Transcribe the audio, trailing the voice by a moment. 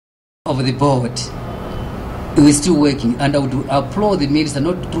of the board, we're still working, and I would applaud the minister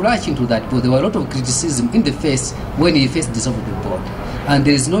not to rush into that board. There were a lot of criticism in the face when he first dissolved the board, and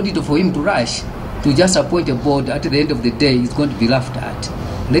there is no need for him to rush to just appoint a board. At the end of the day, it's going to be laughed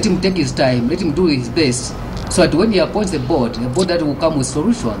at. Let him take his time, let him do his best, so that when he appoints a board that will come with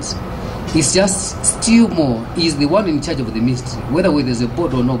solutions, it's just still more, he's the one in charge of the ministry. Whether there's a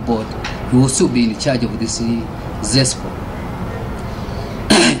board or no board, he will still be in charge of this Zesco.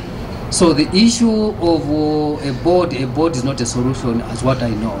 So the issue of a board is not a solution, as what I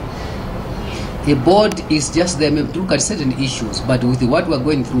know. A board is just there to look at certain issues, but with what we're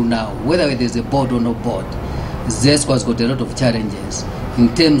going through now, whether there's a board or no board, Zesco has got a lot of challenges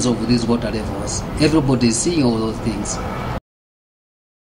in terms of these water levels. Everybody is seeing all those things.